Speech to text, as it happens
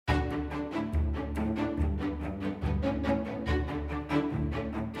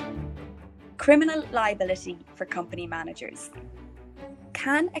Criminal liability for company managers.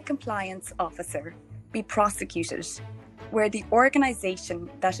 Can a compliance officer be prosecuted where the organisation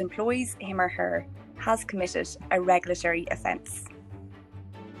that employs him or her has committed a regulatory offence?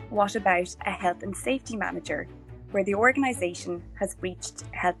 What about a health and safety manager where the organisation has breached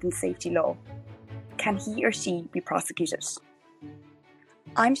health and safety law? Can he or she be prosecuted?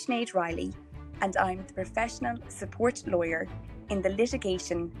 I'm Sinead Riley, and I'm the professional support lawyer in the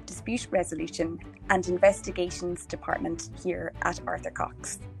Litigation, Dispute Resolution and Investigations Department here at Arthur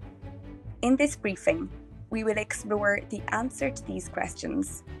Cox. In this briefing, we will explore the answer to these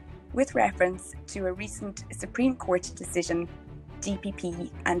questions with reference to a recent Supreme Court decision, DPP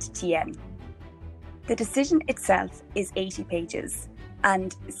and TN. The decision itself is 80 pages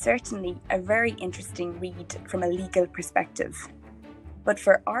and certainly a very interesting read from a legal perspective. But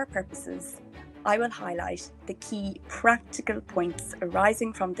for our purposes, I will highlight the key practical points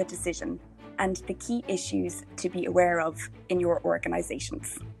arising from the decision and the key issues to be aware of in your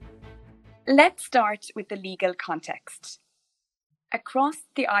organisations. Let's start with the legal context. Across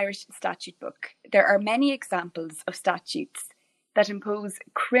the Irish statute book, there are many examples of statutes that impose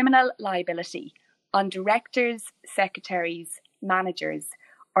criminal liability on directors, secretaries, managers,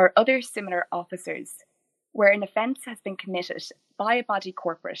 or other similar officers where an offence has been committed by a body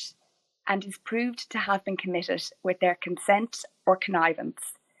corporate and is proved to have been committed with their consent or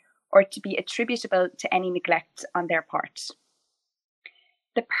connivance, or to be attributable to any neglect on their part.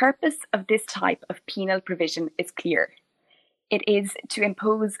 The purpose of this type of penal provision is clear. It is to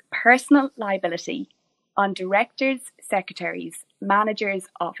impose personal liability on directors, secretaries, managers,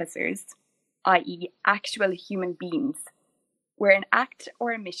 officers, i.e. actual human beings, where an act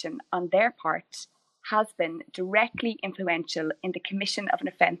or omission on their part has been directly influential in the commission of an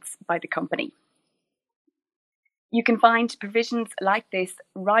offence by the company. You can find provisions like this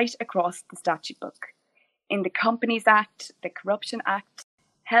right across the statute book, in the Companies Act, the Corruption Act,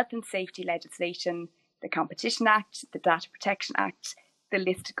 Health and Safety legislation, the Competition Act, the Data Protection Act, the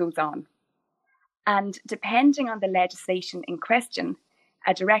list goes on. And depending on the legislation in question,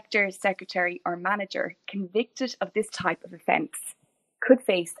 a director, secretary or manager convicted of this type of offence could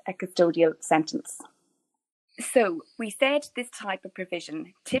face a custodial sentence. So, we said this type of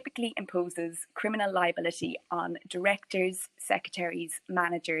provision typically imposes criminal liability on directors, secretaries,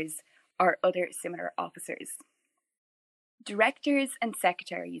 managers, or other similar officers. Directors and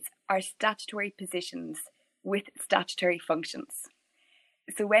secretaries are statutory positions with statutory functions.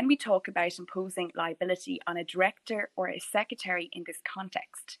 So, when we talk about imposing liability on a director or a secretary in this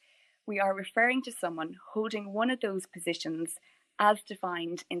context, we are referring to someone holding one of those positions as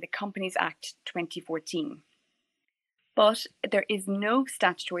defined in the Companies Act 2014. But there is no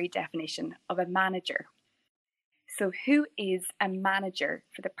statutory definition of a manager. So who is a manager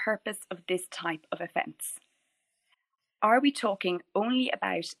for the purpose of this type of offence? Are we talking only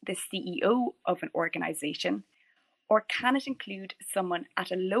about the CEO of an organisation, or can it include someone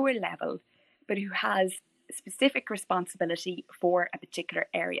at a lower level but who has specific responsibility for a particular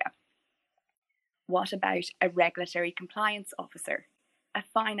area? What about a regulatory compliance officer, a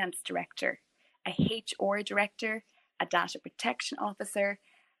finance director, a HR director, a data protection officer,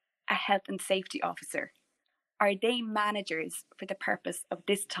 a health and safety officer? Are they managers for the purpose of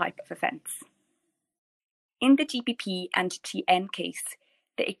this type of offence? In the DPP and TN case,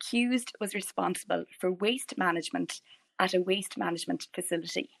 the accused was responsible for waste management at a waste management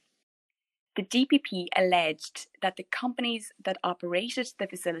facility. The DPP alleged that the companies that operated the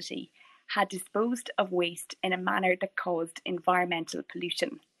facility had disposed of waste in a manner that caused environmental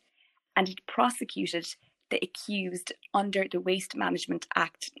pollution, and it prosecuted the accused under the Waste Management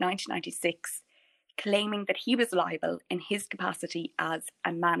Act 1996, claiming that he was liable in his capacity as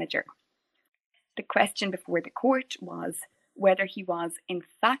a manager. The question before the court was whether he was in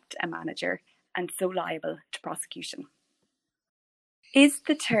fact a manager and so liable to prosecution. Is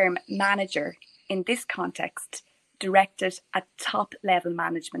the term manager in this context directed at top-level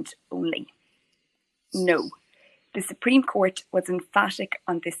management only? No. The Supreme Court was emphatic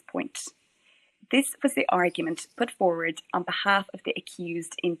on this point. This was the argument put forward on behalf of the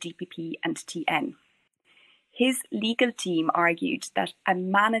accused in DPP and TN. His legal team argued that a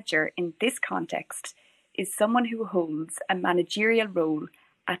manager in this context is someone who holds a managerial role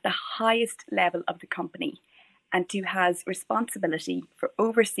at the highest level of the company and who has responsibility for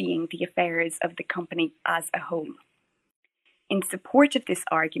overseeing the affairs of the company as a whole. In support of this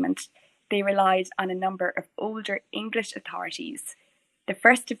argument, they relied on a number of older English authorities, the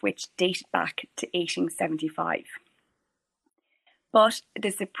first of which dated back to 1875. But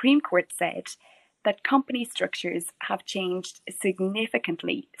the Supreme Court said that company structures have changed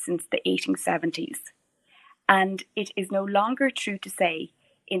significantly since the 1870s, and it is no longer true to say,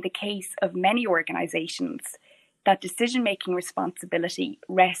 in the case of many organisations, that decision-making responsibility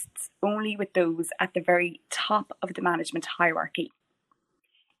rests only with those at the very top of the management hierarchy.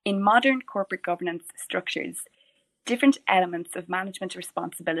 In modern corporate governance structures, different elements of management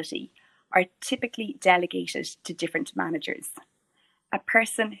responsibility are typically delegated to different managers. A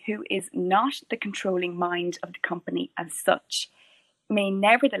person who is not the controlling mind of the company as such may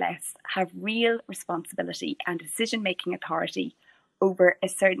nevertheless have real responsibility and decision-making authority over a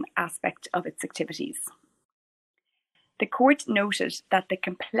certain aspect of its activities. The court noted that the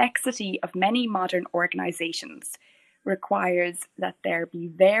complexity of many modern organisations requires that there be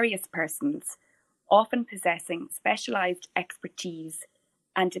various persons, often possessing specialised expertise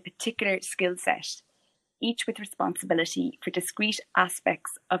and a particular skill set, each with responsibility for discrete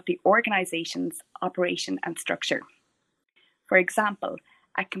aspects of the organisation's operation and structure. For example,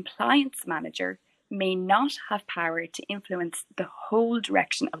 a compliance manager may not have power to influence the whole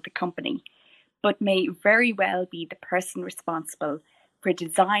direction of the company, but may very well be the person responsible for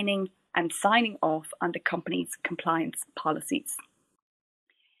designing and signing off on the company's compliance policies.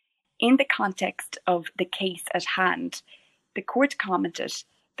 In the context of the case at hand, the court commented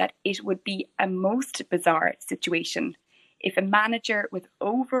that it would be a most bizarre situation if a manager with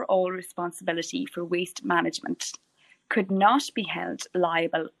overall responsibility for waste management could not be held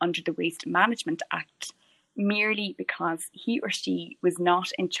liable under the Waste Management Act merely because he or she was not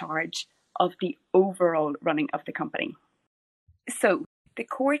in charge of the overall running of the company. So, the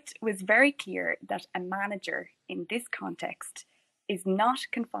court was very clear that a manager in this context is not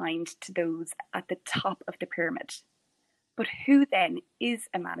confined to those at the top of the pyramid. But who then is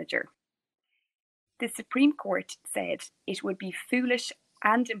a manager? The Supreme Court said it would be foolish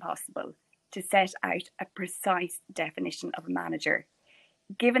and impossible to set out a precise definition of a manager,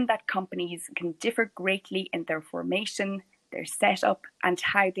 given that companies can differ greatly in their formation, their setup, and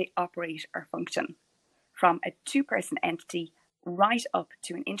how they operate or function, from a two-person entity right up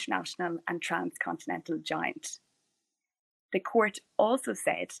to an international and transcontinental giant. The court also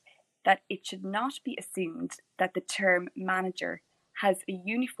said that it should not be assumed that the term manager has a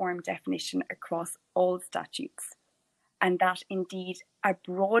uniform definition across all statutes, and that indeed a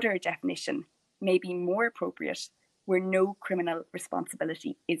broader definition may be more appropriate where no criminal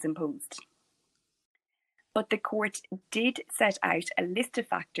responsibility is imposed. But the court did set out a list of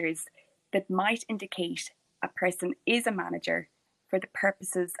factors that might indicate a person is a manager for the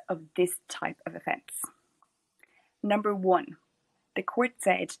purposes of this type of offence. Number 1, the court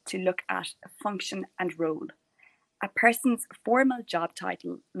said to look at function and role. A person's formal job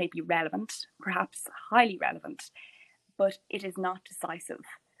title may be relevant, perhaps highly relevant, but it is not decisive.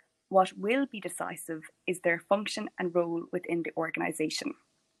 What will be decisive is their function and role within the organisation.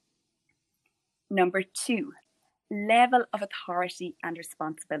 Number 2, level of authority and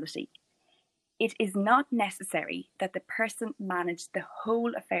responsibility. It is not necessary that the person manage the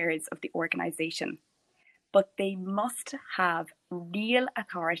whole affairs of the organisation, but they must have real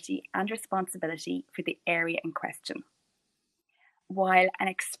authority and responsibility for the area in question. While an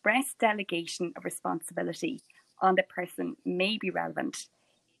express delegation of responsibility on the person may be relevant,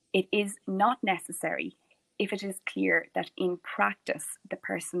 it is not necessary if it is clear that in practice the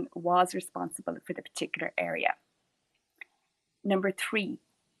person was responsible for the particular area. Number 3,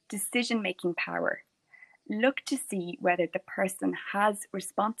 decision-making power. Look to see whether the person has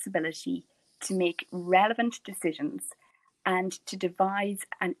responsibility to make relevant decisions and to devise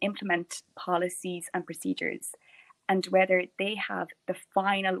and implement policies and procedures, and whether they have the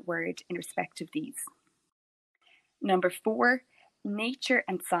final word in respect of these. Number 4, nature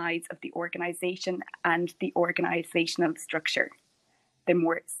and size of the organisation and the organisational structure. The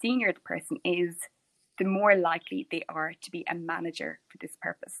more senior the person is, the more likely they are to be a manager for this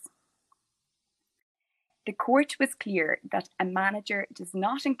purpose. The court was clear that a manager does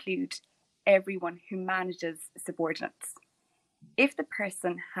not include everyone who manages subordinates. If the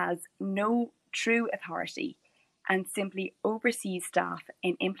person has no true authority and simply oversees staff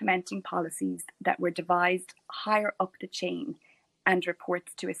in implementing policies that were devised higher up the chain and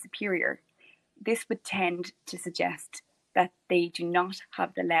reports to a superior, this would tend to suggest that they do not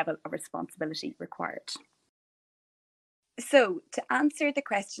have the level of responsibility required. So, to answer the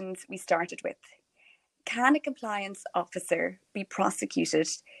questions we started with, can a compliance officer be prosecuted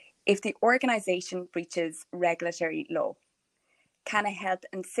if the organisation breaches regulatory law? Can a health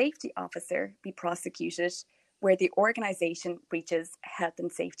and safety officer be prosecuted where the organisation breaches health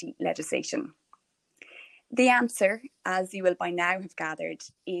and safety legislation? The answer, as you will by now have gathered,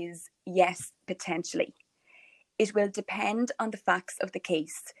 is yes, potentially. It will depend on the facts of the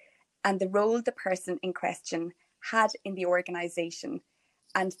case and the role the person in question had in the organisation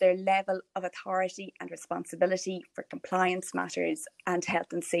and their level of authority and responsibility for compliance matters and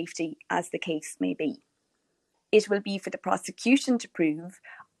health and safety, as the case may be. It will be for the prosecution to prove,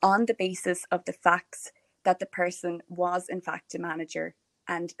 on the basis of the facts, that the person was in fact a manager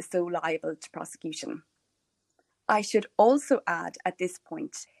and so liable to prosecution. I should also add at this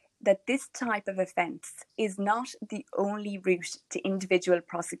point that this type of offence is not the only route to individual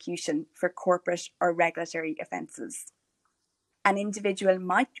prosecution for corporate or regulatory offences. An individual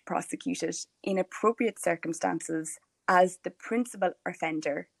might be prosecuted in appropriate circumstances as the principal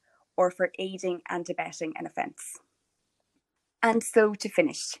offender or for aiding and abetting an offence. And so to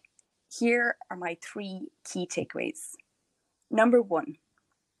finish, here are my 3 key takeaways. Number 1,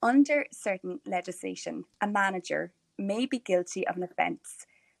 under certain legislation, a manager may be guilty of an offence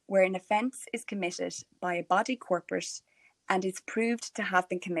where an offence is committed by a body corporate and is proved to have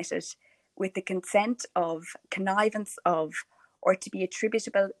been committed with the consent of, connivance of, or to be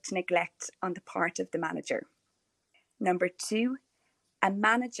attributable to neglect on the part of the manager. Number 2, a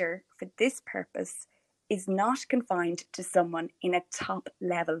manager for this purpose is not confined to someone in a top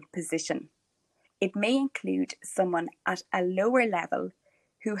level position. It may include someone at a lower level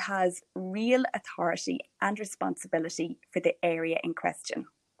who has real authority and responsibility for the area in question.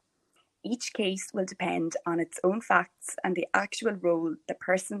 Each case will depend on its own facts and the actual role the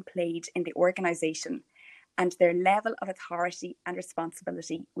person played in the organisation, and their level of authority and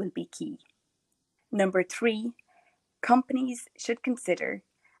responsibility will be key. Number 3, companies should consider,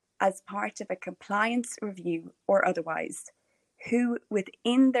 as part of a compliance review or otherwise, who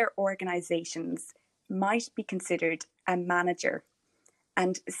within their organisations might be considered a manager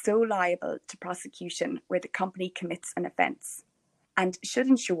and so liable to prosecution where the company commits an offence, and should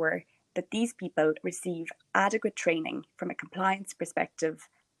ensure that these people receive adequate training from a compliance perspective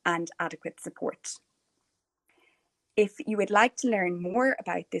and adequate support. If you would like to learn more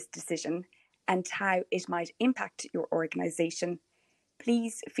about this decision and how it might impact your organisation,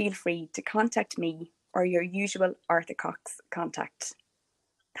 please feel free to contact me or your usual Arthur Cox contact.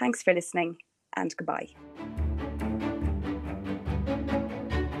 Thanks for listening, and goodbye.